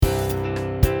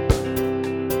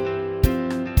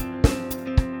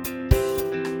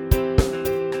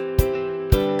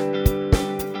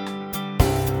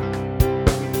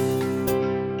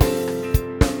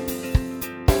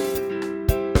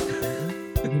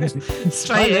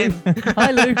Straight in.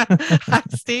 Hi, Lou. Hi,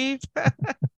 Steve.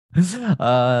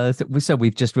 So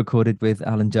we've just recorded with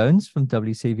Alan Jones from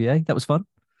WCVA. That was fun.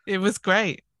 It was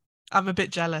great. I'm a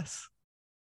bit jealous.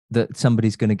 That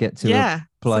somebody's going to get to Yeah,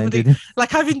 apply and do somebody this.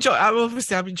 like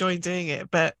I'm enjoying doing it,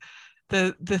 but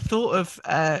the thought of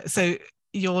so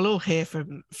you'll all hear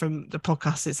from the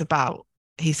podcast. It's about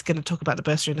he's going to talk about the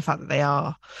bursary and the fact that they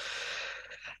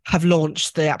have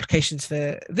launched the applications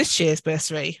for this year's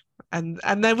bursary. And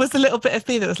there was a little bit of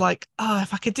me that was like, oh,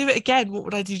 if I could do it again, what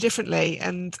would I do differently?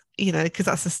 And because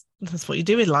that's what you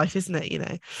do in life, isn't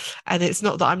it? And it's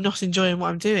not that I'm not enjoying what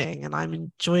I'm doing, and I'm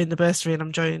enjoying the bursary and I'm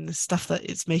enjoying the stuff that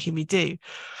it's making me do.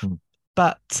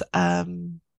 But I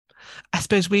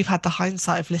suppose we've had the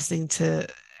hindsight of listening to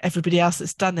everybody else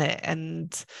that's done it,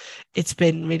 and it's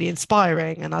been really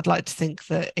inspiring. And I'd like to think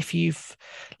that if you've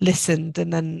listened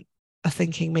and then are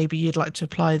thinking maybe you'd like to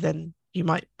apply, then you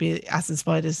might be as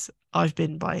inspired as I've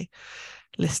been by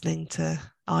listening to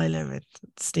Isla and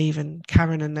Steve and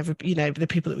Karen and the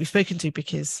people that we've spoken to,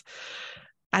 because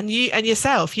and you and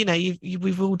yourself,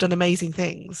 we've all done amazing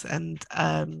things. And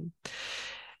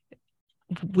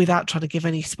without trying to give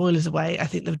any spoilers away, I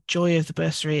think the joy of the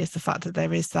bursary is the fact that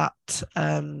there is that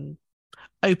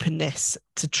openness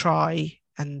to try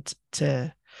and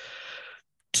to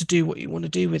do what you want to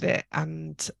do with it.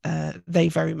 And they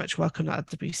very much welcome that at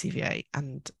the WCVA.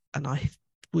 And I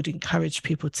would encourage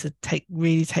people to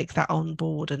really take that on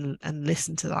board and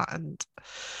listen to that and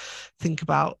think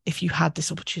about, if you had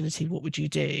this opportunity, what would you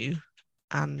do?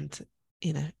 And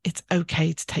it's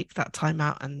okay to take that time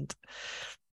out and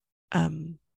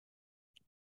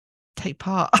take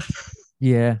part.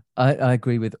 Yeah, I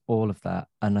agree with all of that.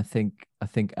 And I think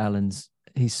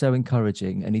he's so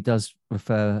encouraging, and he does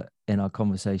refer in our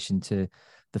conversation to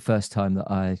the first time that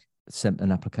I sent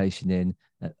an application in.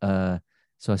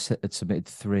 So I submitted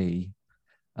 3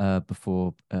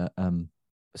 before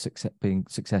being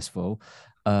successful.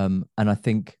 And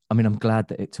I'm glad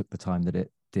that it took the time that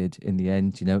it did in the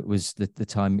end. It was the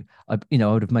time I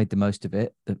would have made the most of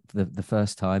it the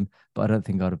first time, but I don't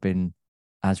think I'd have been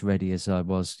as ready as I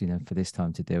was, for this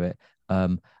time to do it.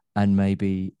 And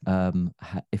maybe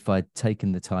if I'd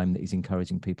taken the time that he's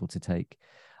encouraging people to take,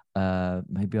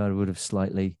 maybe I would have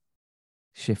slightly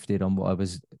shifted on what I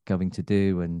was going to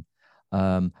do. And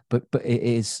but it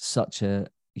is such a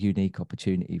unique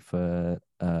opportunity for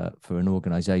an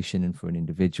organization and for an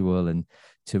individual, and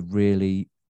to really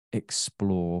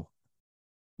explore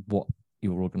what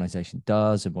your organization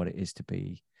does and what it is to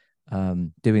be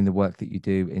doing the work that you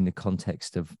do in the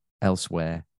context of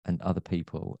elsewhere and other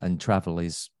people. And travel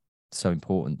is so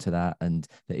important to that, and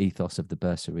the ethos of the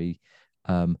bursary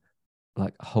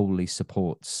wholly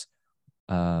supports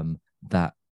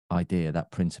that idea,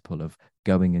 that principle of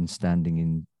going and standing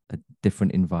in a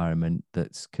different environment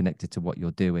that's connected to what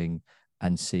you're doing,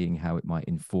 and seeing how it might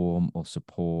inform or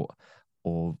support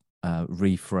or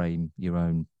reframe your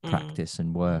own practice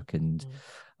and work. And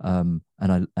I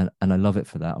love it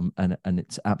for that. And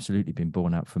it's absolutely been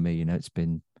borne out for me. It's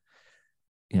been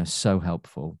so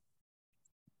helpful.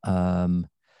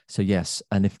 So yes,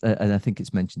 and I think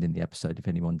it's mentioned in the episode, if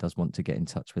anyone does want to get in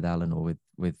touch with Alan or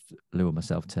with Lou or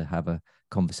myself to have a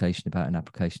conversation about an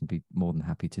application, be more than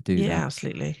happy to do that. Yeah,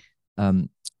 absolutely. And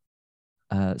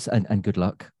good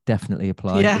luck. Definitely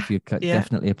apply. Yeah, if you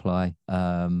definitely apply.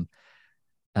 And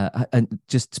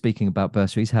just speaking about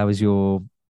bursaries, how is your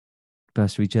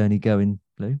bursary journey going,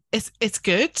 Lou? It's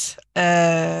good.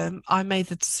 I made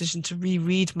the decision to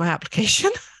reread my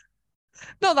application.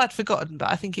 Not that I'd forgotten,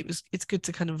 but I think it's good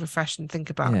to kind of refresh and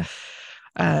think about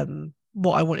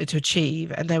what I wanted to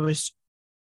achieve. And there was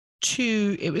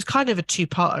it was kind of a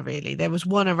 2-parter really. There was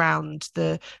one around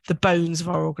the bones of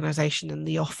our organization and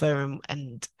the offer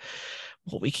and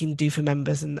what we can do for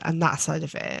members and that side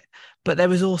of it. But there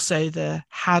was also the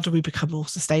how do we become more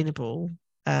sustainable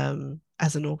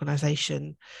as an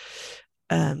organization,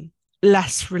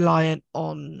 less reliant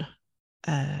on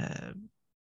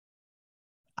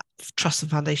trust and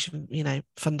foundation,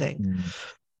 funding.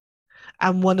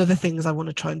 And one of the things I want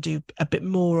to try and do a bit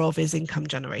more of is income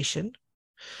generation.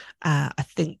 I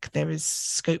think there is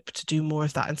scope to do more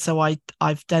of that. And so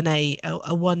I've done a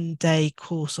 1-day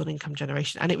course on income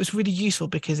generation, and it was really useful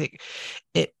because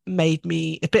it made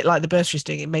me, a bit like the bursary's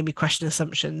doing, it made me question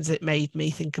assumptions. It made me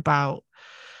think about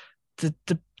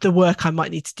the work I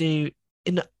might need to do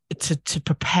to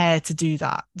prepare to do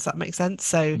that. Does that make sense?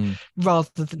 So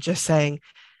rather than just saying,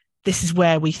 this is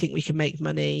where we think we can make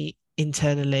money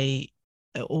internally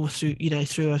or through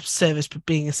a service,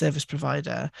 being a service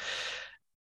provider,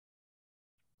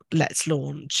 let's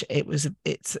launch.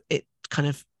 It kind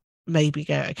of maybe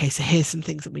go, okay, so here's some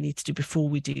things that we need to do before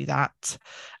we do that.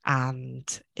 And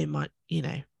it might,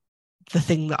 the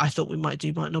thing that I thought we might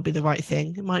do might not be the right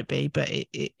thing. It might be, but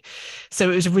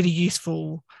so it was a really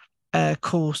useful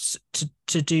course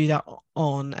to do that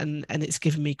on, and it's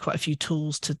given me quite a few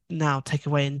tools to now take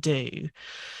away and do.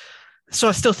 So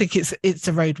I still think it's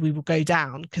a road we will go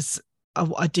down, because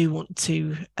I do want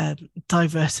to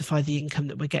diversify the income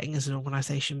that we're getting as an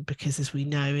organisation, because as we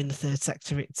know, in the third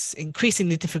sector, it's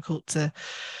increasingly difficult to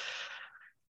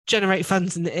generate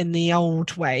funds in the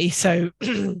old way. So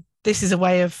this is a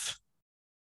way of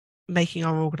making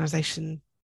our organisation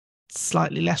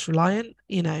slightly less reliant,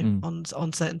 on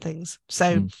certain things.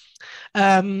 So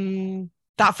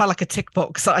that felt like a tick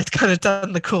box that I'd kind of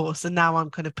done the course, and now I'm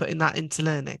kind of putting that into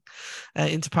learning,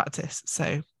 into practice.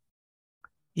 So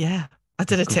yeah, I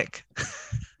did a tick.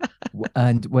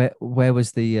 And where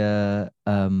was the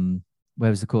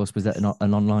course? Was that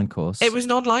an online course? It was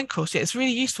an online course. Yeah, it's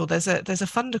really useful. There's a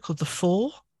funder called the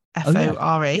FORE, Oh, yeah.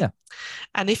 FORE. Yeah.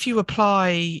 And if you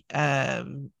apply,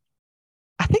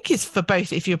 I think it's for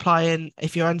both. If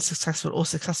you're unsuccessful or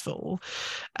successful,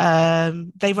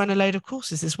 they run a load of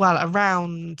courses as well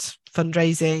around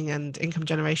fundraising and income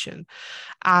generation.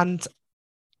 And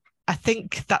I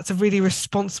think that's a really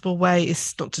responsible way,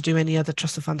 is not to do any other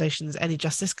trust or foundations any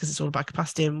justice, because it's all about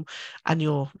capacity and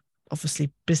your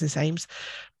obviously business aims.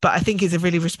 But I think it's a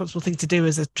really responsible thing to do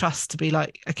as a trust, to be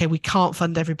like, okay, we can't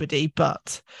fund everybody,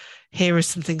 but here are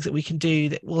some things that we can do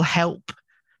that will help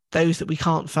those that we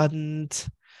can't fund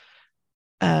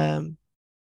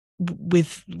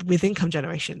with income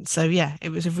generation. So yeah, it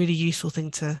was a really useful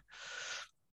thing to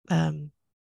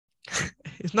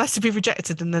it's nice to be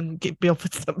rejected and then be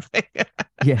offered something.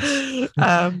 Yes.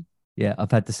 Yeah,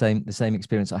 I've had the same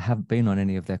experience. I haven't been on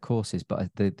any of their courses, but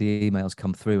the emails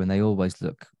come through and they always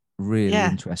look really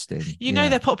interesting.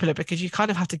 They're popular because you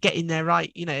kind of have to get in there,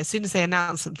 right? As soon as they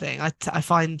announce something, I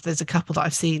find there's a couple that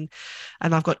I've seen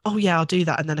and I've got, oh yeah, I'll do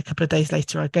that, and then a couple of days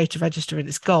later I go to register and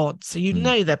it's gone. So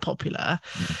they're popular,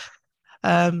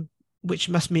 which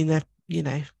must mean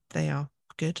they are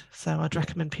good. So I'd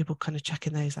recommend people kind of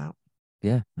checking those out.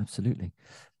 Yeah, absolutely.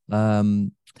 What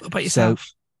about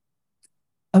yourself?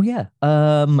 Oh yeah.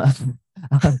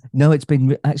 No, it's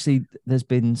been actually, there's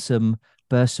been some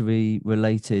bursary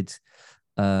related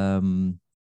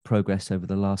progress over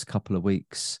the last couple of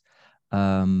weeks.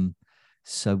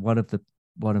 So one of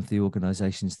the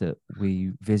organizations that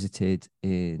we visited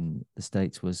in the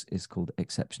States is called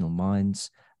Exceptional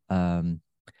Minds. And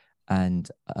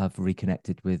I've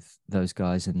reconnected with those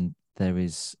guys, and there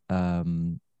is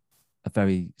a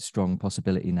very strong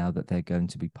possibility now that they're going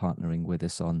to be partnering with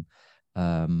us on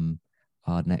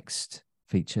our next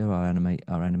feature, our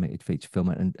animated feature film,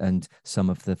 and some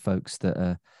of the folks that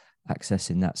are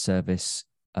accessing that service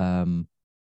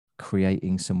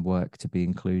creating some work to be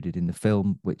included in the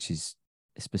film, which is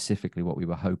specifically what we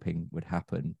were hoping would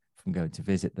happen from going to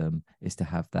visit them, is to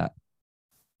have that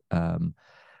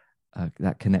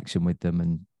that connection with them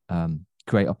and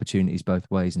create opportunities both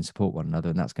ways and support one another.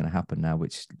 And that's going to happen now,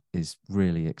 which is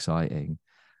really exciting,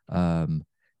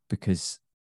 because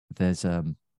there's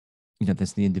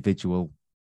there's the individual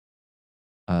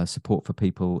support for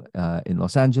people in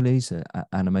Los Angeles,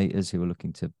 animators who are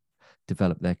looking to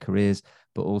develop their careers,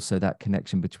 but also that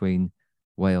connection between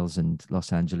Wales and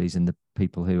Los Angeles and the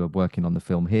people who are working on the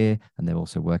film here. And they're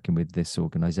also working with this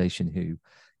organization who,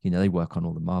 they work on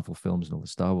all the Marvel films and all the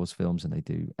Star Wars films, and they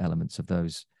do elements of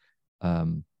those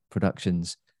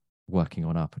productions working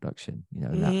on our production,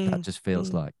 that just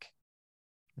feels like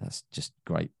that's just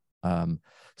great. So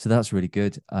that's really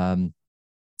good. And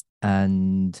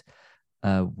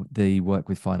the work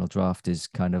with Final Draft is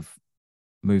kind of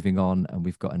moving on, and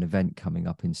we've got an event coming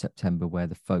up in September where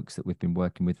the folks that we've been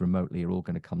working with remotely are all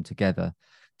going to come together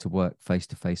to work face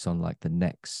to face on like the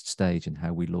next stage and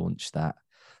how we launch that.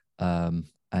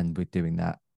 And we're doing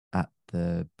that at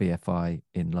the BFI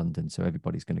in London. So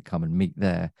everybody's going to come and meet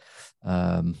there,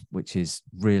 which is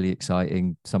really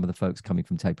exciting. Some of the folks coming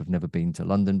from TAPE have never been to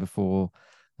London before.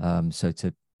 So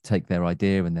to take their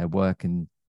idea and their work and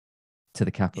to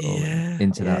the capital,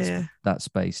 into that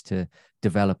space to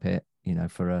develop it,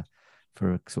 for a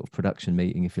sort of production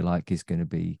meeting, if you like, is going to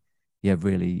be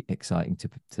really exciting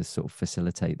to sort of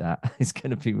facilitate that. It's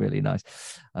going to be really nice.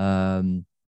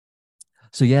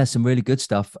 So some really good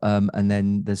stuff. And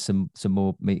then there's some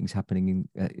more meetings happening.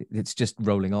 It's just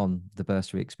rolling on. The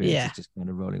bursary experience is just kind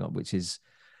of rolling on, which is,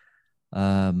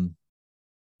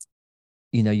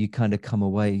 you kind of come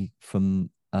away from,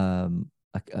 I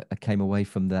came away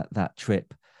from that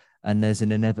trip, and there's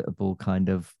an inevitable kind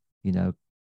of,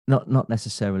 not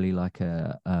necessarily like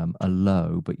a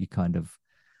low, but you kind of,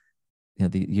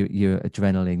 your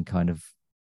adrenaline kind of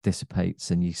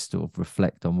dissipates, and you sort of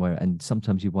reflect on where, and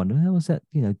sometimes you wonder, how was that,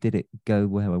 did it go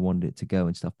where I wanted it to go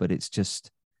and stuff. But it's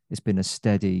been a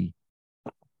steady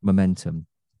momentum,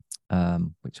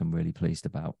 which I'm really pleased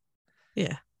about.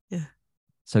 Yeah.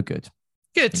 So good.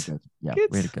 Good. Yeah, Good.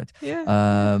 really good.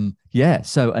 Yeah.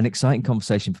 So an exciting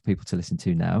conversation for people to listen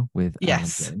to now with Alun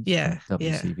Jones Yeah. at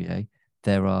WCVA.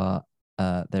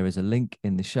 There is a link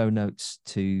in the show notes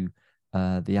to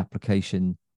the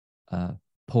application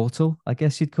portal, I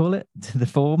guess you'd call it, to the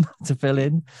form to fill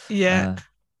in. Yeah.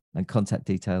 And contact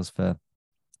details for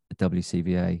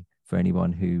WCVA for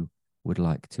anyone who would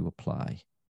like to apply.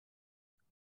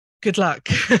 Good luck.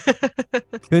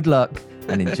 Good luck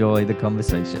and enjoy the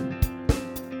conversation.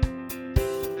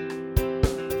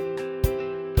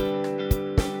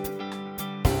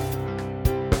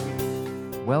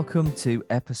 Welcome to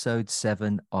episode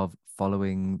 7 of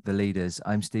Following the Leaders.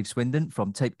 I'm Steve Swindon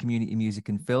from Tape Community Music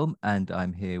and Film, and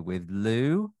I'm here with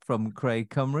Lou from Craig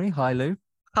Cymru. Hi, Lou.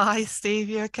 Hi, Steve.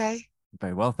 You okay?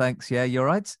 Very well, thanks. Yeah, you're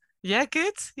right. Yeah,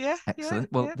 good. Yeah. Excellent. Yeah,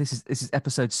 well, yeah. This is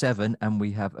episode 7, and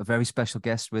we have a very special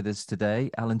guest with us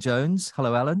today, Alun Jones.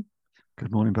 Hello, Alun.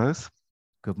 Good morning, both.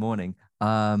 Good morning.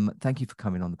 Thank you for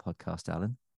coming on the podcast,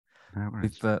 Alun. No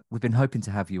worries. We've been hoping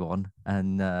to have you on,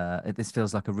 and this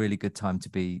feels like a really good time to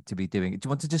be doing it. Do you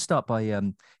want to just start by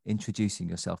introducing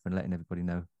yourself and letting everybody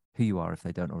know who you are if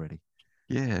they don't already?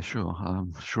 Yeah, sure.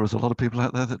 I'm sure there's a lot of people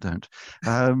out there that don't.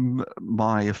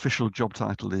 My official job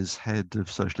title is Head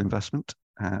of Social Investment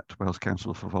at Wales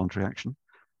Council for Voluntary Action.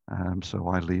 So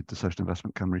I lead the Social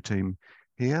Investment Cymru team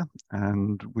here,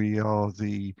 and we are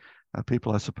the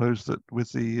people, I suppose, that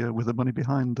with the money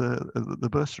behind the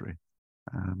bursary.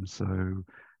 So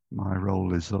my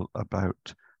role is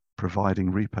about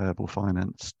providing repayable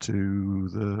finance to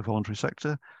the voluntary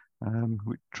sector.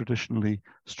 We traditionally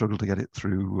struggle to get it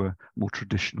through more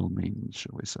traditional means,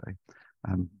 shall we say.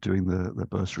 And doing the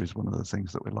bursary is one of the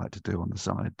things that we like to do on the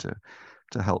side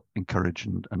to help encourage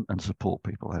and support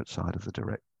people outside of the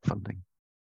direct funding.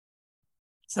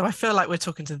 So I feel like we're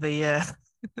talking to the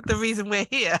the reason we're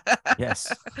here.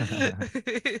 Yes.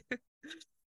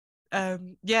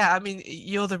 Yeah, I mean,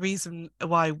 you're the reason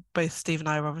why both Steve and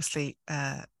I are obviously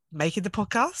making the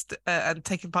podcast and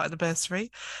taking part in the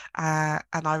bursary. And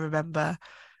I remember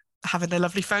having a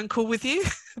lovely phone call with you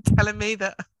telling me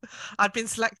that I'd been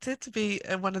selected to be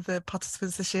one of the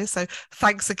participants this year. So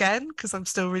thanks again, because I'm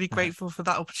still really grateful for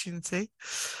that opportunity.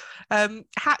 Can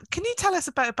you tell us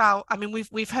a bit about, I mean,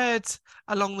 we've heard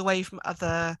along the way from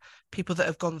other people that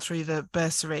have gone through the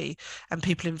bursary and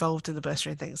people involved in the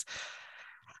bursary and things,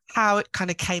 how it kind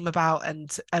of came about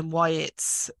and why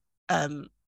it's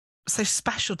so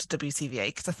special to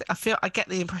WCVA, because I get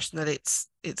the impression that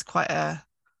it's quite a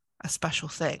special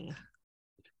thing.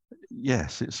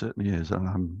 Yes, it certainly is,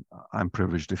 and I'm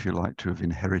privileged, if you like, to have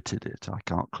inherited it. I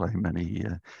can't claim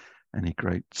any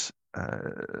great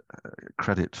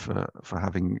credit for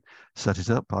having set it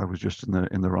up. I was just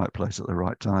in the right place at the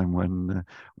right time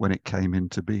when it came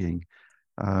into being.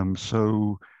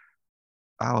 So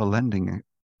our lending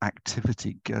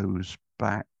activity goes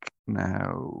back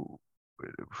now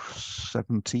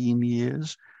 17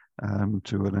 years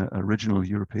to an original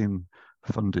European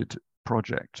funded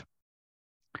project,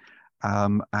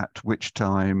 at which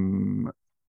time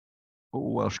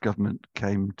Welsh government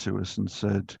came to us and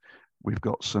said, we've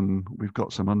got some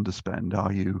underspend.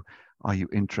 Are you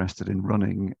interested in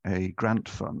running a grant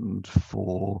fund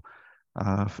for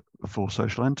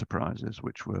social enterprises,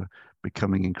 which were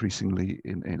becoming increasingly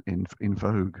in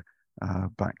vogue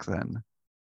back then?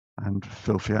 And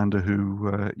Phil Fiander,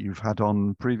 who you've had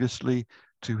on previously,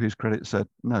 to his credit, said,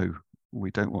 no,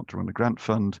 we don't want to run a grant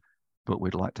fund, but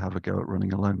we'd like to have a go at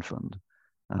running a loan fund.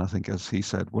 And I think, as he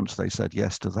said, once they said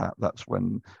yes to that, that's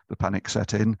when the panic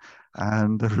set in,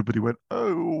 and everybody went,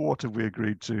 oh, what have we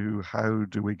agreed to? How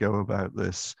do we go about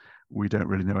this? We don't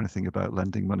really know anything about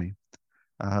lending money,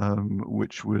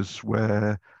 which was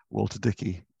where Walter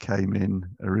Dickey came in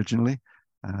originally.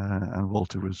 And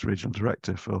Walter was regional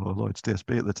director for Lloyd's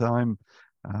TSB at the time.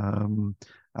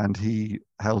 And he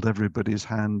held everybody's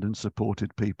hand and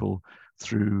supported people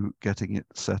through getting it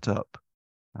set up.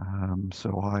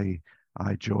 So I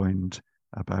joined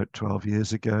about 12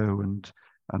 years ago, and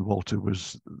Walter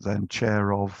was then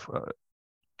chair of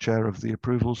the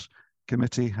approvals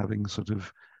committee, having sort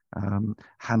of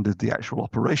handed the actual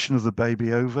operation of the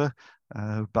baby over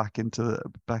back into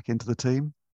the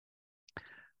team.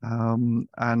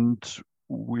 And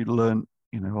we learned,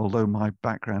 although my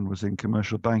background was in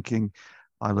commercial banking,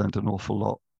 I learned an awful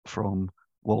lot from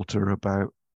Walter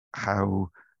about how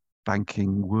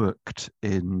banking worked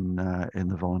in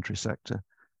the voluntary sector.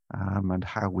 and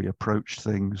how we approach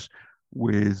things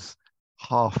with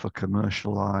half a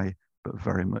commercial eye, but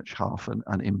very much half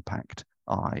an impact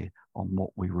eye on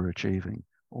what we were achieving,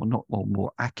 or not, or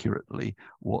more accurately,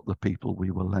 what the people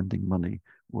we were lending money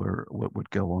would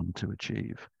go on to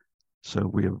achieve. So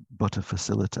we're but a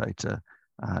facilitator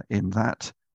in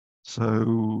that.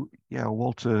 So yeah,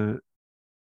 Walter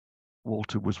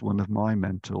was one of my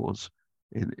mentors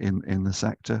in the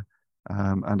sector,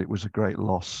 and it was a great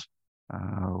loss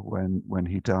when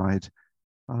he died.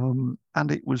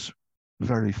 And it was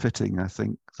very fitting, I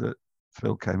think, that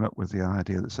Phil came up with the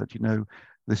idea that said, you know,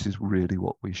 this is really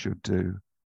what we should do.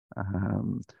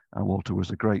 And Walter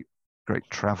was a great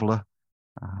traveller,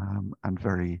 and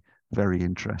very, very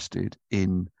interested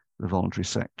in the voluntary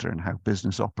sector and how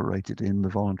business operated in the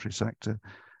voluntary sector,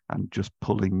 and just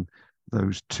pulling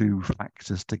those two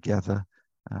factors together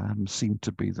seemed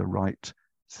to be the right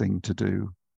thing to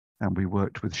do. And we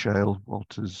worked with Shale,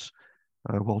 Walter's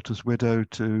widow,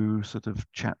 to sort of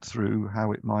chat through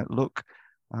how it might look.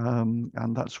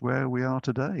 And that's where we are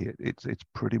today. It's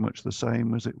pretty much the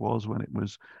same as it was when it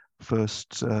was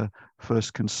first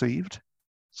conceived.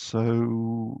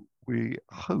 So we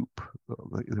hope,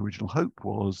 the original hope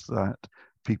was that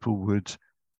people would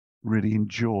really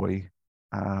enjoy,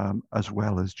 as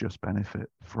well as just benefit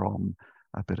from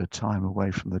a bit of time away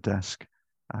from the desk,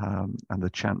 and the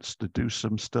chance to do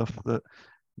some stuff that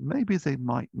maybe they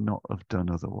might not have done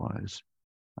otherwise.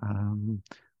 And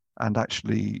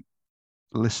actually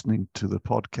listening to the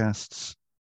podcasts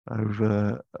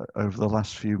over the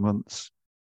last few months,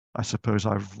 I suppose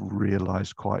I've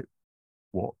realized quite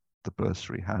what the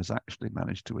bursary has actually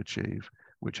managed to achieve,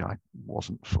 which I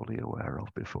wasn't fully aware of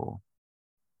before.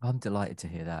 I'm delighted to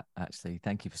hear that, actually.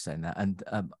 Thank you for saying that. And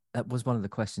that was one of the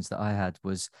questions that I had,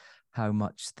 was how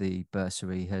much the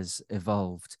bursary has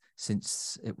evolved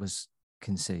since it was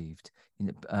conceived.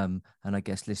 And I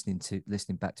guess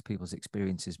listening back to people's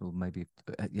experiences will maybe,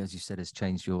 as you said, has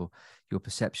changed your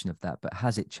perception of that. But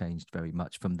has it changed very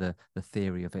much from the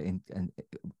theory of it, and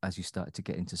as you started to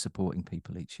get into supporting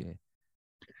people each year?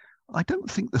 I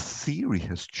don't think the theory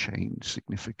has changed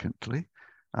significantly.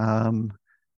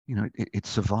 You know, it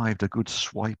survived a good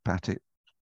swipe at it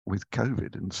with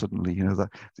COVID, and suddenly, you know, the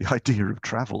idea of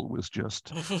travel was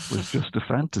just a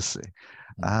fantasy.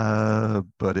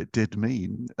 But it did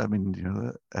mean, I mean, you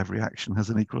know, every action has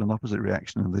an equal and opposite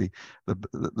reaction, and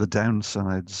the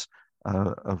downsides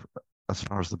of, as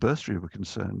far as the bursary were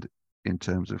concerned, in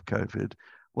terms of COVID,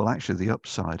 well, actually, the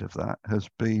upside of that has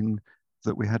been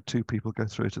that we had two people go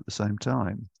through it at the same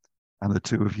time. And the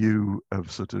two of you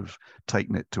have sort of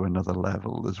taken it to another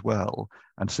level as well.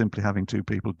 And simply having two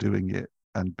people doing it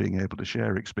and being able to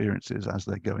share experiences as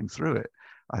they're going through it,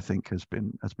 I think has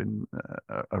been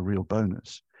a real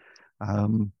bonus. I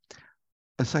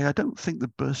say, I don't think the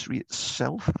bursary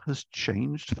itself has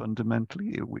changed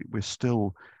fundamentally. We're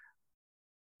still,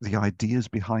 the ideas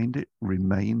behind it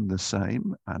remain the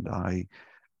same. And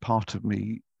part of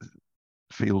me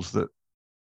feels that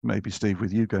maybe, Steve,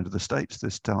 with you going to the States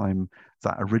this time,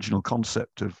 that original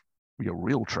concept of your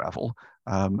real travel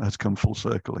has come full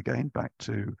circle again, back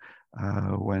to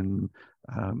when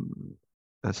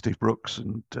Steve Brooks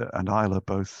and Isla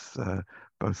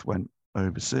both went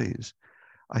overseas.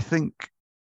 I think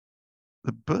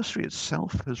the bursary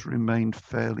itself has remained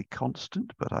fairly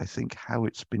constant, but I think how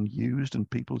it's been used and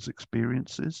people's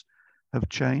experiences have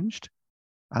changed.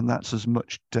 And that's as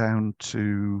much down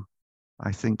to,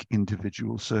 I think,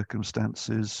 individual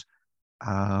circumstances,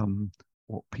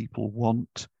 what people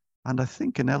want, and I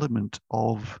think an element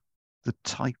of the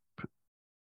type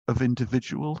of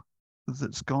individual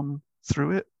that's gone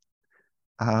through it.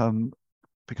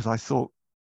 Because I thought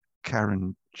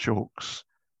Karen Chalk's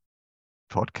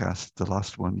podcast, the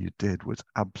last one you did, was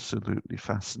absolutely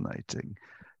fascinating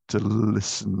to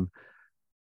listen.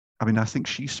 I mean, I think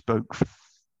she spoke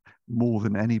more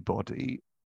than anybody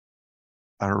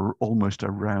are almost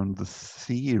around the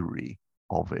theory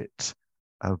of it,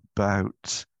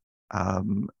 about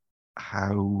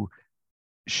how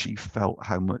she felt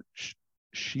how much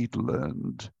she'd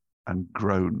learned and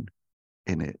grown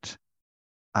in it.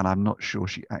 And I'm not sure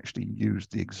she actually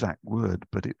used the exact word,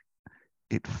 but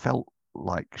it felt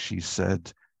like she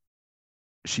said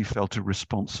she felt a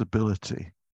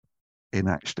responsibility in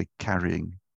actually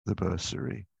carrying the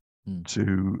bursary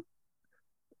to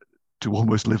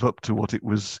almost live up to what it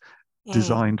was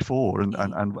designed for,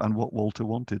 and what Walter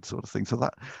wanted, sort of thing. So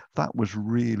that was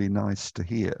really nice to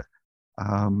hear,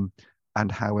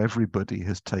 and how everybody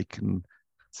has taken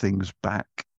things back,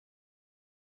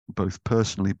 both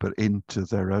personally but into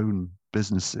their own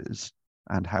businesses,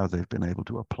 and how they've been able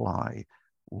to apply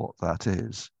what that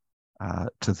is.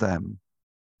 to them.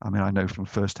 I mean, I know from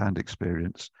first-hand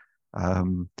experience,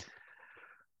 Isla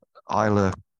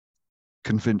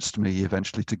convinced me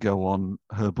eventually to go on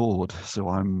her board. So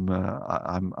I'm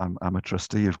a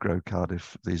trustee of Grow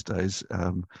Cardiff these days,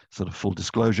 sort of full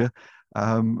disclosure.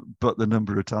 But the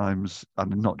number of times,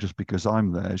 and not just because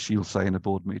I'm there, she'll say in a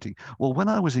board meeting, well, when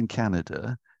I was in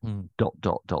Canada, ... And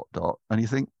you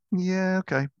think, yeah,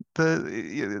 okay.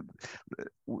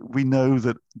 We know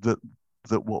that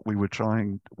what we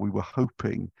were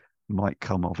hoping might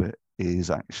come of it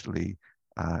is actually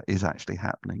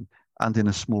happening. And in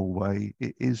a small way,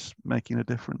 it is making a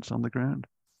difference on the ground.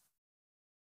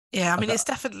 Yeah, I mean, it's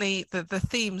definitely the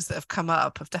themes that have come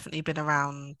up have definitely been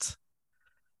around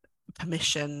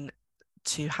permission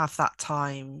to have that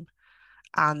time,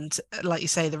 and like you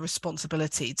say, the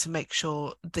responsibility to make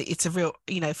sure that it's a real,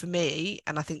 for me,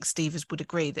 and I think Steve would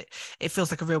agree, that it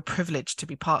feels like a real privilege to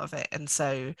be part of it. And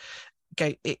so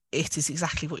it is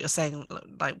exactly what you're saying,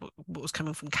 like what was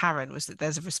coming from Karen, was that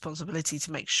there's a responsibility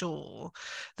to make sure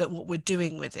that what we're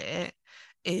doing with it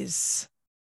is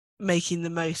making the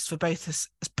most for both us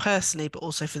personally, but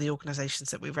also for the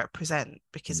organizations that we represent,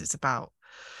 because it's about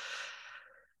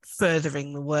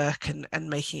furthering the work and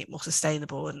making it more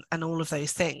sustainable and all of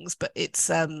those things. But it's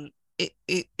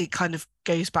it kind of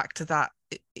goes back to that.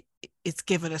 It's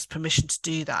given us permission to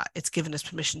do that. It's given us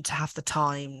permission to have the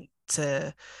time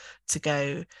to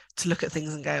go to look at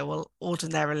things and go, well,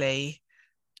 ordinarily,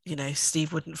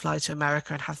 Steve wouldn't fly to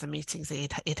America and have the meetings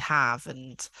that he'd have,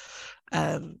 and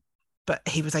but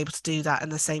he was able to do that.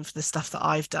 And the same for the stuff that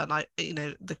I've done.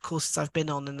 The courses I've been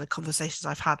on and the conversations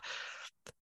I've had,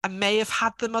 I may have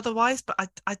had them otherwise, but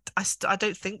I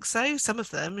don't think so. Some of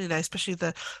them, especially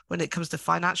when it comes to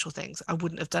financial things, I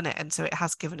wouldn't have done it. And so it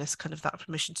has given us kind of that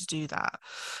permission to do that.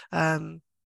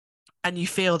 And you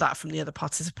feel that from the other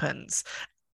participants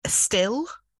still,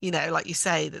 like you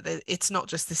say, that it's not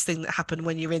just this thing that happened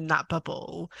when you're in that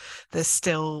bubble. There's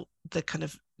still the kind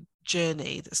of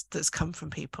journey that's come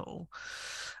from people.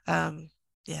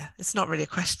 Yeah, it's not really a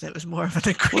question. It was more of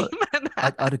an agreement.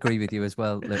 Well, I'd agree with you as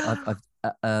well. Look, I've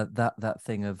that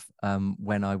thing of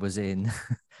when I was in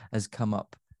has come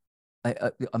up.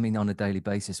 I mean, on a daily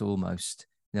basis almost.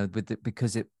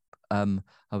 Because I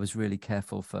was really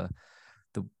careful for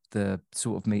the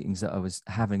sort of meetings that I was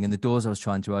having and the doors I was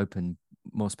trying to open,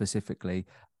 more specifically,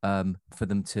 for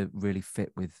them to really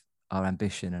fit with our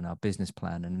ambition and our business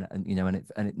plan, and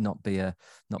it not be a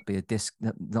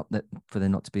for there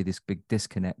not to be this big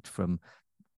disconnect from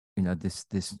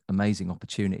this amazing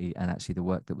opportunity and actually the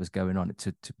work that was going on,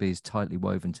 to be as tightly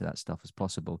woven to that stuff as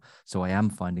possible. So I am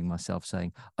finding myself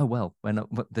saying, oh well, when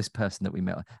this person that we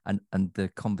met, and the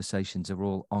conversations are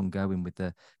all ongoing with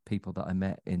the people that I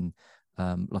met in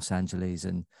Los Angeles,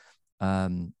 and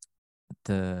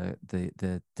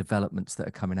the developments that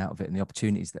are coming out of it and the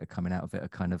opportunities that are coming out of it are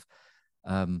kind of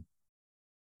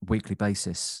weekly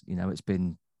basis. It's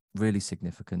been really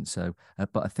significant. So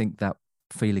but I think that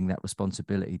feeling that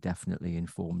responsibility definitely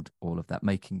informed all of that,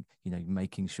 making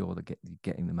sure that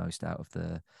getting the most out of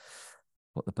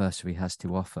what the bursary has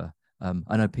to offer.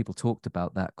 I know people talked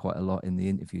about that quite a lot in the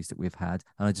interviews that we've had,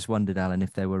 and I just wondered, Alan,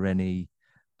 if there were any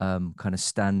kind of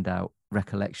standout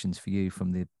recollections for you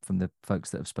from the folks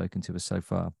that have spoken to us so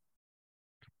far.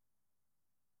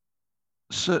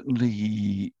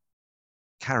 Certainly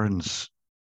Karen's,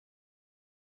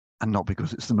 and not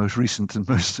because it's the most recent and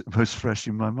most fresh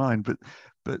in my mind,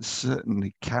 but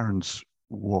certainly Karen's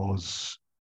was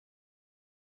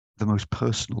the most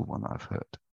personal one I've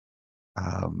heard,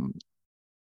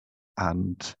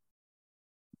 and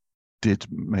did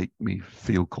make me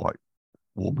feel quite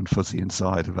warm and fuzzy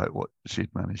inside about what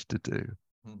she'd managed to do.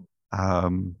 I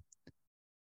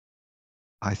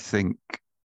think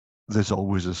there's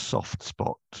always a soft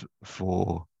spot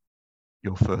for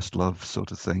your first love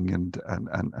sort of thing,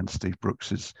 and Steve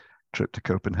Brooks's trip to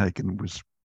Copenhagen was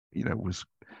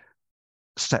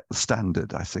set the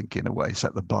standard, I think, in a way,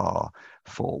 set the bar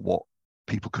for what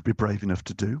people could be brave enough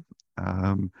to do.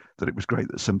 That it was great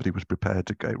that somebody was prepared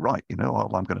to go, right,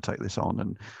 I'm going to take this on,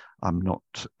 and I'm going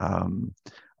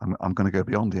to go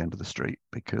beyond the end of the street,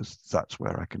 because that's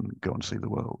where I can go and see the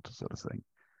world, sort of thing.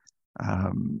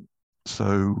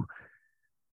 So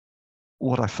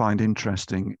what I find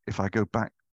interesting, if I go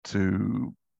back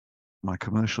to my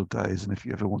commercial days, and if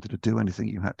you ever wanted to do anything,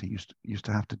 you had to used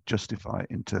to have to justify it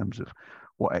in terms of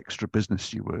what extra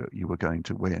business you were going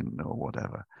to win or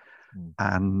whatever.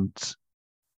 And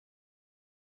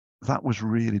that was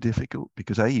really difficult,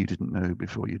 because you didn't know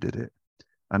before you did it,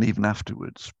 and even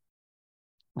afterwards,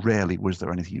 rarely was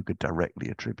there anything you could directly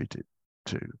attribute it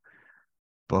to,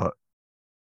 but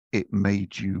it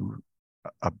made you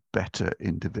a better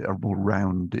individual, a more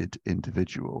rounded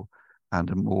individual, and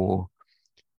a more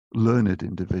learned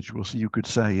individual. So you could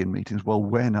say in meetings, well,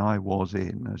 when I was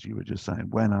in, as you were just saying,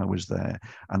 when I was there,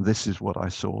 and this is what I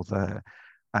saw there,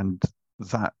 and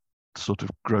that sort of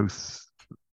growth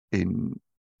in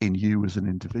you as an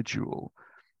individual,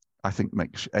 I think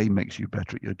makes you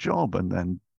better at your job, and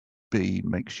then B,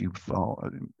 makes you far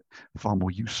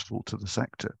more useful to the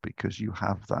sector because you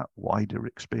have that wider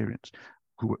experience,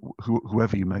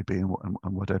 whoever you may be and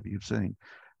whatever you've seen.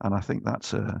 And I think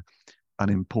that's an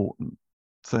important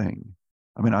thing.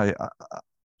 I mean, I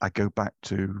go back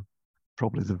to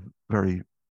probably the very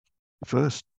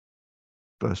first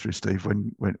bursary, Steve,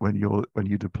 when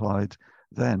you'd applied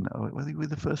then. Whether you were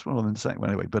the first one or the second one,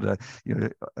 anyway. But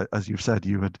as you've said,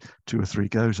 you had 2 or 3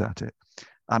 goes at it.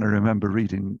 And I remember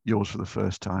reading yours for the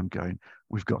first time, going,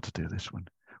 "We've got to do this one.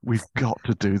 We've got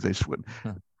to do this one.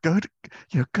 Go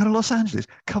to Los Angeles.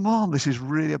 Come on, this is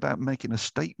really about making a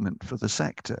statement for the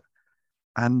sector."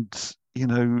 And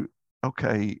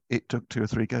okay, it took 2 or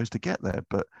 3 goes to get there,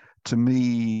 but to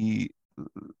me,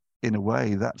 in a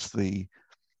way, that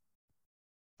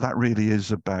really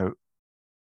is about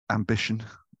ambition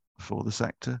for the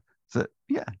sector. That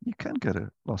you can go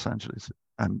to Los Angeles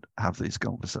and have these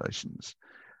conversations.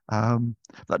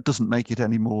 That doesn't make it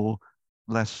any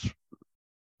less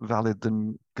valid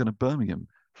than going to Birmingham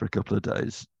for a couple of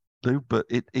days, but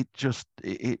it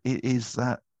is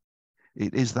that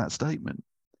statement.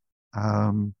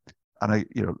 And I,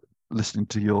 listening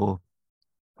to your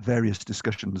various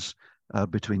discussions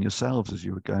between yourselves as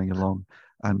you were going along,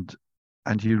 and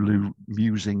you, Lou,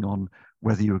 musing on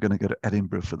whether you were going to go to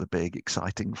Edinburgh for the big,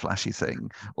 exciting, flashy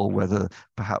thing, or whether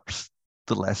perhaps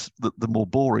the more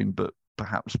boring, but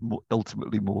perhaps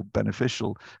ultimately more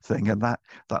beneficial thing, and that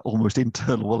almost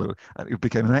internal, well, it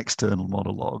became an external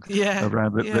monologue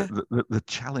around the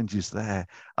challenges there.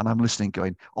 And I'm listening,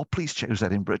 going, "Oh, please choose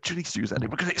Edinburgh,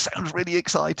 because it sounds really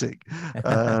exciting."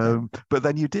 But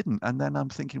then you didn't, and then I'm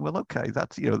thinking, well, okay,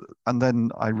 that's and then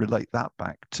I relate that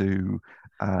back to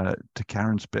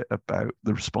Karen's bit about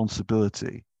the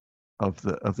responsibility of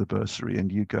the bursary,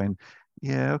 and you going,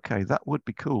 "Yeah, okay, that would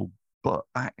be cool. But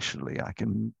actually, I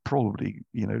can probably,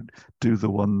 do the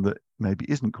one that maybe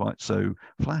isn't quite so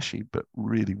flashy, but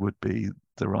really would be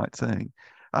the right thing."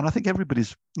 And I think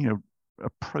everybody's,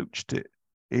 approached it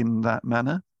in that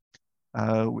manner,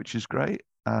 which is great.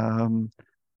 And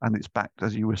it's back,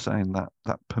 as you were saying,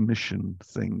 that permission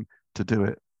thing to do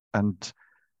it. And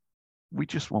we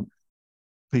just want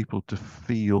people to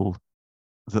feel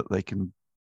that they can,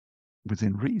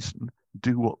 within reason,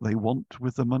 do what they want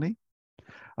with the money.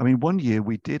 I mean, one year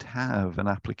we did have an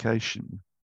application,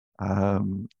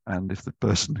 and if the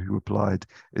person who applied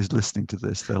is listening to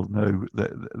this, they'll know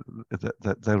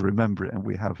that they'll remember it, and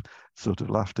we have sort of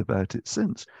laughed about it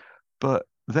since. But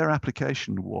their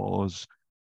application was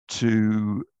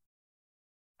to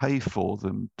pay for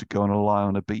them to go and lie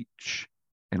on a beach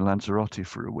in Lanzarote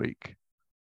for a week,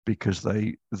 because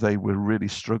they were really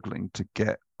struggling to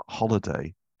get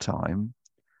holiday time.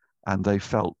 And they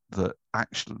felt that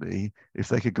actually, if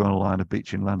they could go and lie on a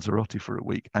beach in Lanzarote for a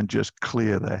week and just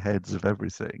clear their heads of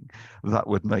everything, that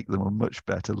would make them a much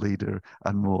better leader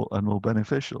and more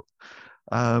beneficial.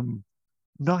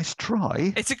 Nice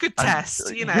try. It's a good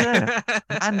test, Yeah,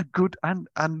 and good and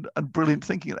brilliant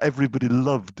thinking. Everybody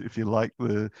loved, if you like,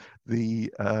 the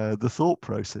thought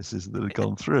processes that had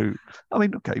gone through. I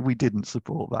mean, okay, we didn't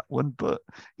support that one, but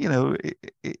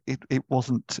it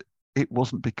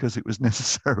wasn't because it was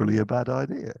necessarily a bad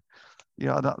idea.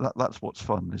 That's what's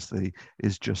fun,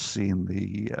 is just seeing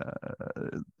the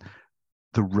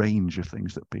range of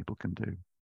things that people can do.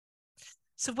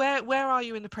 So where are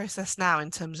you in the process now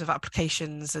in terms of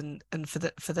applications and for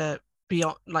the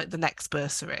beyond, like the next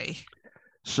bursary?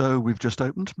 So we've just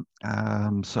opened,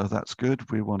 so that's good.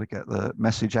 We want to get the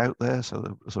message out there, so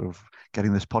that sort of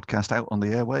getting this podcast out on the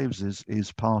airwaves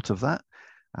is part of that.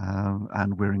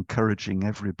 And we're encouraging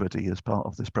everybody as part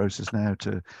of this process now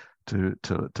to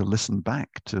listen back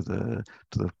to the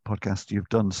podcast you've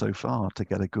done so far, to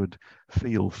get a good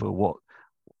feel for what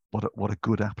a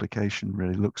good application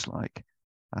really looks like.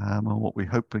 And what we're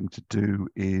hoping to do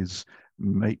is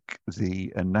make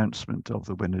the announcement of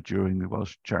the winner during the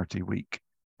Welsh Charity Week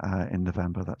in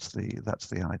November. That's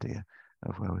the idea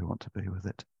of where we want to be with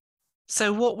it.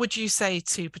 So what would you say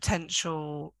to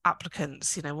potential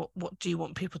applicants? What do you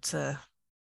want people to,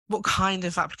 what kind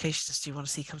of applications do you want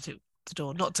to see come to the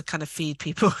door? Not to kind of feed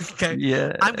people and go,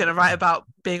 I'm going to write about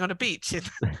being on a beach in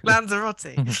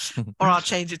Lanzarote, or I'll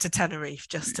change it to Tenerife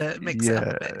just to mix it up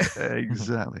a bit.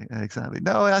 Exactly.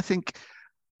 No, I think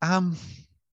don't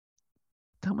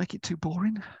make it too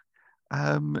boring.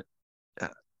 Um, uh,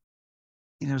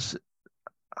 you know,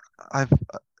 I've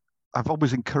I've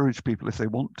always encouraged people, if they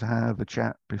want to have a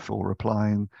chat before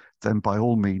applying, then by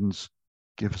all means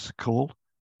give us a call.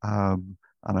 And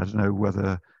I don't know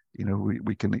whether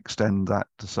we can extend that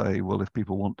to say, well, if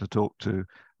people want to talk to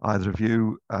either of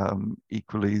you,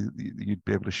 equally you'd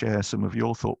be able to share some of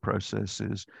your thought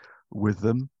processes with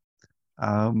them.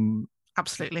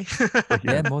 Absolutely.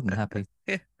 Yeah, more than happy.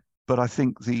 Yeah. But I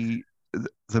think the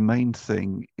main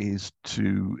thing is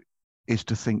to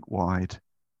think wide.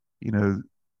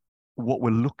 What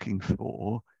we're looking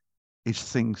for is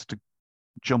things to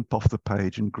jump off the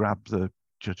page and grab the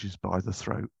judges by the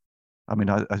throat. I mean,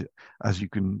 as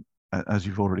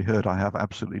you've already heard, I have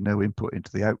absolutely no input into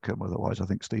the outcome. Otherwise, I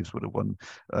think Steve's would have won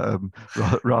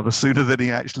rather sooner than he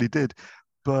actually did.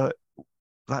 But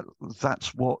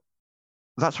that's what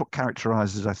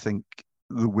characterizes, I think,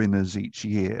 the winners each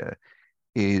year,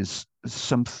 is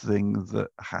something that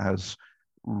has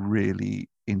really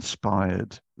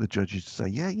inspired the judges to say,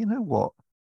 yeah, you know what,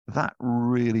 that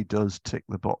really does tick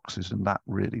the boxes and that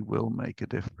really will make a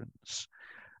difference.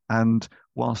 And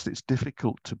whilst it's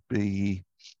difficult to be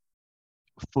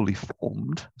fully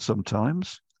formed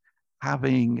sometimes,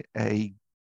 having a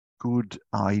good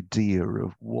idea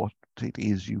of what it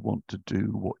is you want to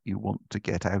do, what you want to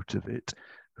get out of it,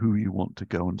 who you want to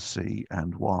go and see,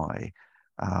 and why,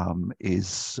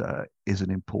 is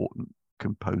an important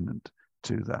component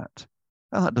to that.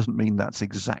 And that doesn't mean that's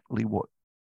exactly what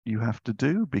you have to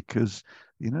do, because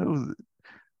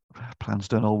plans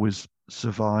don't always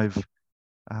survive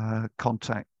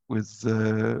contact with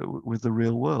the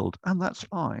real world, and that's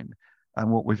fine. And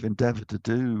what we've endeavoured to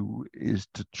do is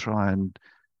to try and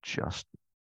just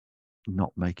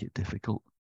not make it difficult.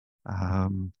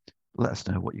 Let us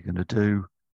know what you're going to do.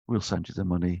 We'll send you the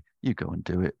money. You go and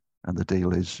do it. And the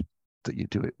deal is that you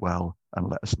do it well and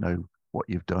let us know what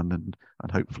you've done, and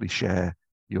hopefully share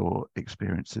your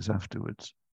experiences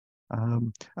afterwards.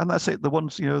 And that's it. The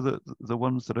ones the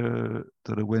ones that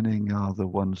are winning are the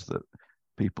ones that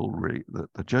that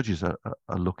the judges are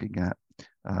looking at.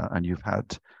 And you've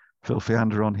had Phil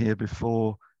Fiander on here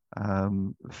before.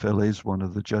 Phil is one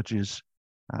of the judges,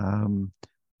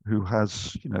 who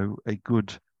has a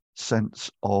good sense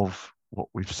of what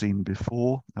we've seen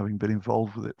before, having been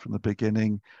involved with it from the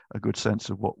beginning, a good sense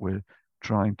of what we're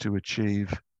trying to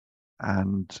achieve,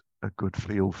 and a good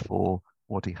feel for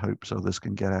what he hopes others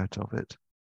can get out of it.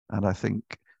 And I think,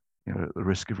 at the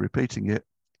risk of repeating it,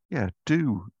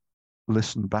 do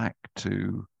listen back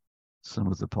to some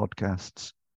of the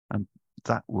podcasts, and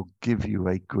that will give you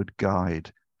a good guide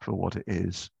for what it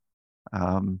is.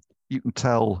 You can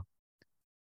tell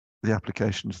the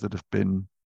applications that have been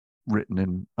written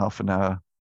in half an hour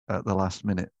at the last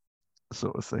minute,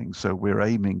 sort of thing. So we're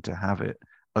aiming to have it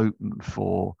open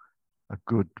for a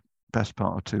good best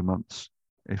part of 2 months,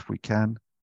 if we can,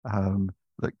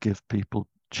 that give people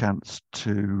chance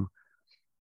to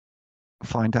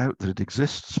find out that it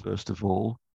exists, first of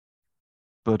all,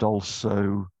 but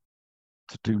also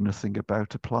to do nothing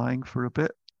about applying for a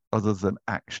bit, other than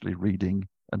actually reading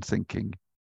and thinking,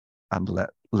 and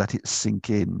let it sink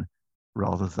in,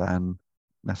 rather than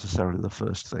necessarily the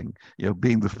first thing.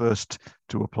 Being the first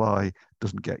to apply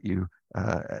doesn't get you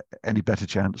any better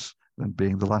chance than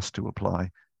being the last to apply.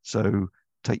 So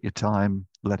take your time,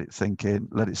 let it sink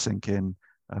in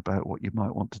about what you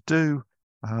might want to do,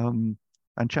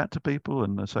 and chat to people.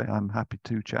 And I say, I'm happy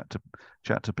to chat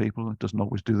to people. It doesn't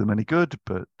always do them any good,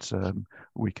 but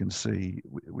we can see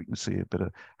a bit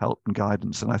of help and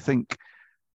guidance. And I think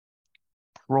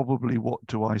probably what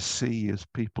do I see as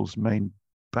people's main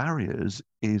barriers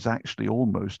is actually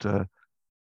almost a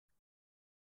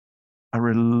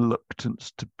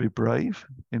reluctance to be brave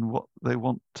in what they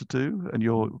want to do. And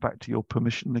you're back to your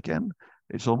permission again.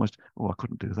 It's almost, oh, I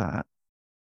couldn't do that.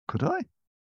 Could I?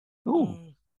 Oh,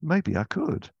 maybe I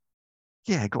could.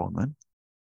 Yeah, go on then.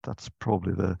 That's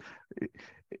probably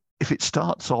if it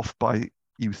starts off by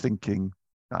you thinking,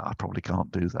 I probably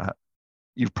can't do that,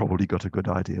 you've probably got a good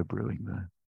idea brewing there.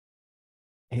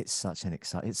 It's such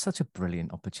a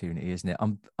brilliant opportunity, isn't it?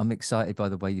 I'm excited by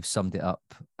the way you've summed it up,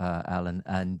 Alan,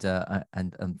 and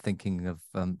I'm thinking of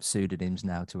pseudonyms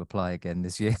now to apply again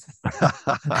this year.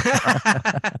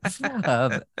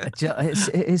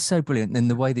 It is so brilliant,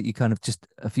 and the way that you kind of just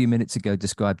a few minutes ago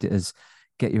described it as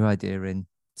get your idea in,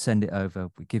 send it over,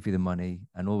 we give you the money,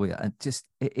 and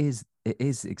it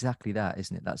is exactly that,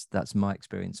 isn't it? That's my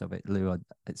experience of it, Lou.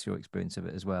 It's your experience of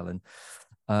it as well,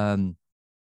 and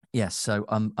yes, so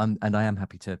and I am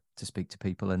happy to speak to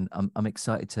people, and I'm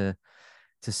excited to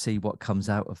to see what comes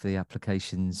out of the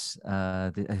applications,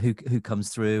 who comes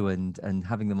through, and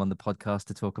having them on the podcast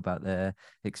to talk about their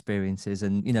experiences.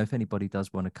 And if anybody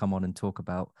does want to come on and talk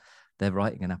about their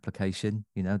writing an application,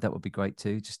 that would be great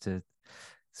too, just to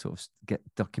sort of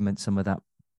document some of that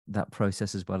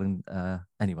process as well. And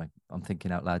anyway, I'm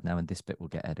thinking out loud now, and this bit will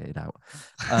get edited out.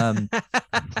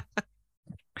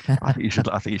 I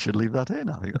think you should leave that in.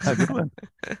 I think that's a good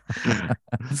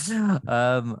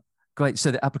one. Great.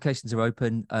 So the applications are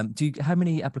open. How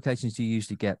many applications do you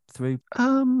usually get through?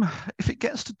 If it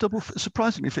gets to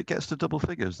surprisingly, if it gets to double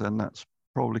figures, then that's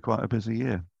probably quite a busy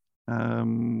year.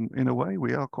 In a way,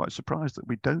 we are quite surprised that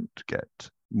we don't get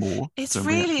more. It's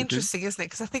really interesting, isn't it?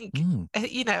 Because I think,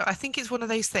 I think it's one of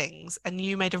those things, and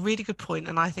you made a really good point,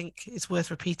 and I think it's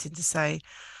worth repeating to say,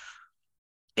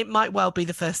 it might well be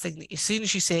the first thing that as soon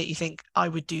as you see it, you think, I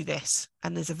would do this.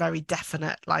 And there's a very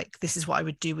definite, like, this is what I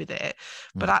would do with it.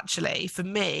 But actually, for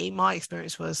me, my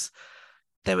experience was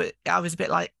I was a bit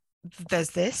like,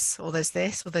 there's this, or there's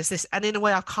this, or there's this. And in a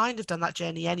way, I've kind of done that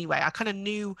journey anyway. I kind of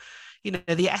knew,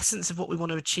 the essence of what we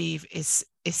want to achieve is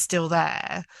still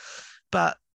there.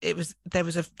 But there was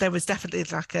definitely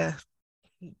like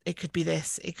it could be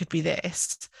this, it could be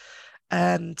this.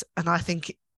 And I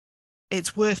think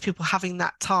it's worth people having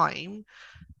that time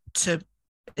to,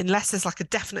 unless there's like a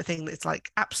definite thing that's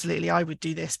like, absolutely, I would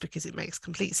do this because it makes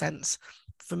complete sense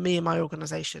for me and my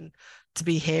organization to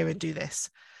be here and do this.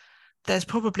 There's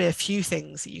probably a few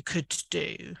things that you could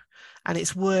do, and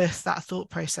it's worth that thought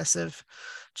process of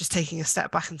just taking a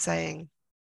step back and saying,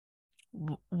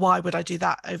 why would I do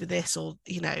that over this? Or,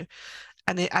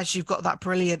 and as you've got that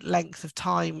brilliant length of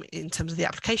time in terms of the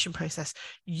application process,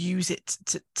 use it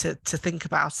to think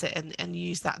about it and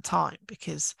use that time,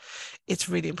 because it's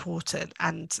really important.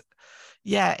 And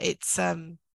yeah, it's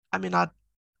I'd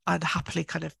happily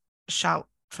kind of shout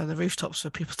from the rooftops for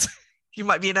people to you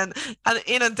might be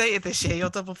inundated this year. Your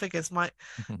double figures might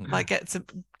get to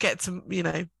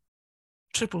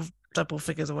triple double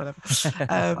figures or whatever.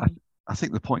 I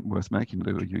think the point worth making,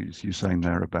 Lou, you saying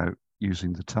there about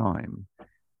using the time,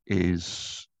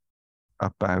 is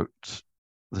about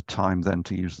the time then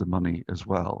to use the money as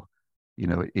well.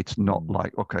 It's not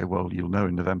like, okay, well, you'll know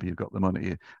in November you've got the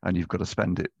money and you've got to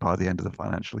spend it by the end of the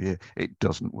financial year. It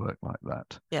doesn't work like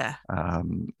that. Yeah.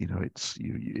 It's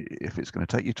if it's going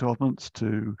to take you 12 months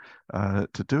to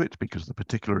do it because the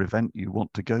particular event you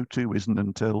want to go to isn't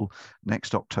until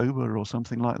next October or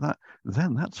something like that,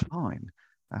 then that's fine.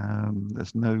 There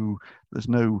are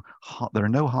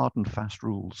no hard and fast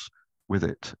rules with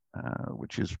it,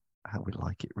 which is how we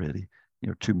like it, really.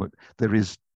 There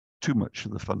is too much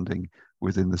of the funding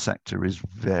within the sector is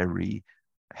very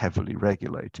heavily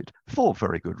regulated for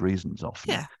very good reasons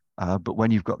often. Yeah. But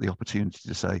when you've got the opportunity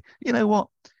to say, you know what,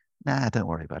 don't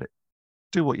worry about it.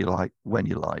 Do what you like, when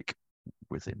you like,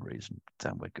 within reason,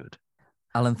 then we're good.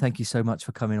 Alan, thank you so much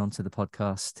for coming onto the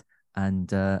podcast and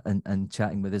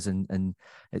chatting with us, and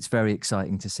it's very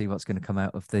exciting to see what's going to come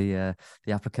out of the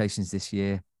applications this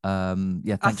year. I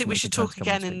think we should talk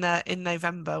again in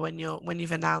November when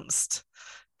you've announced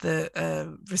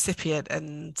the recipient,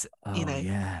 and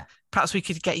perhaps we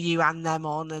could get you and them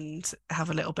on and have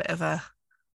a little bit of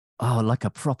like a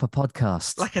proper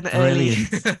podcast, like an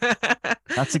Brilliant. early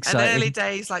That's exciting. an early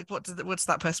days, like what does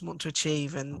that person want to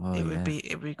achieve, and it would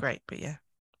be great. But yeah,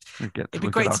 it'd be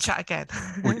great to chat again.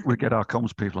 we get our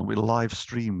comms people and we live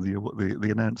stream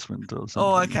the announcement or something.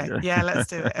 Oh, okay. Yeah,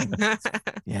 let's do it.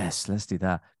 Yes, let's do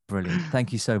that. Brilliant.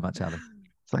 Thank you so much, Alan.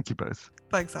 Thank you both.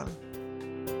 Thanks, Alan.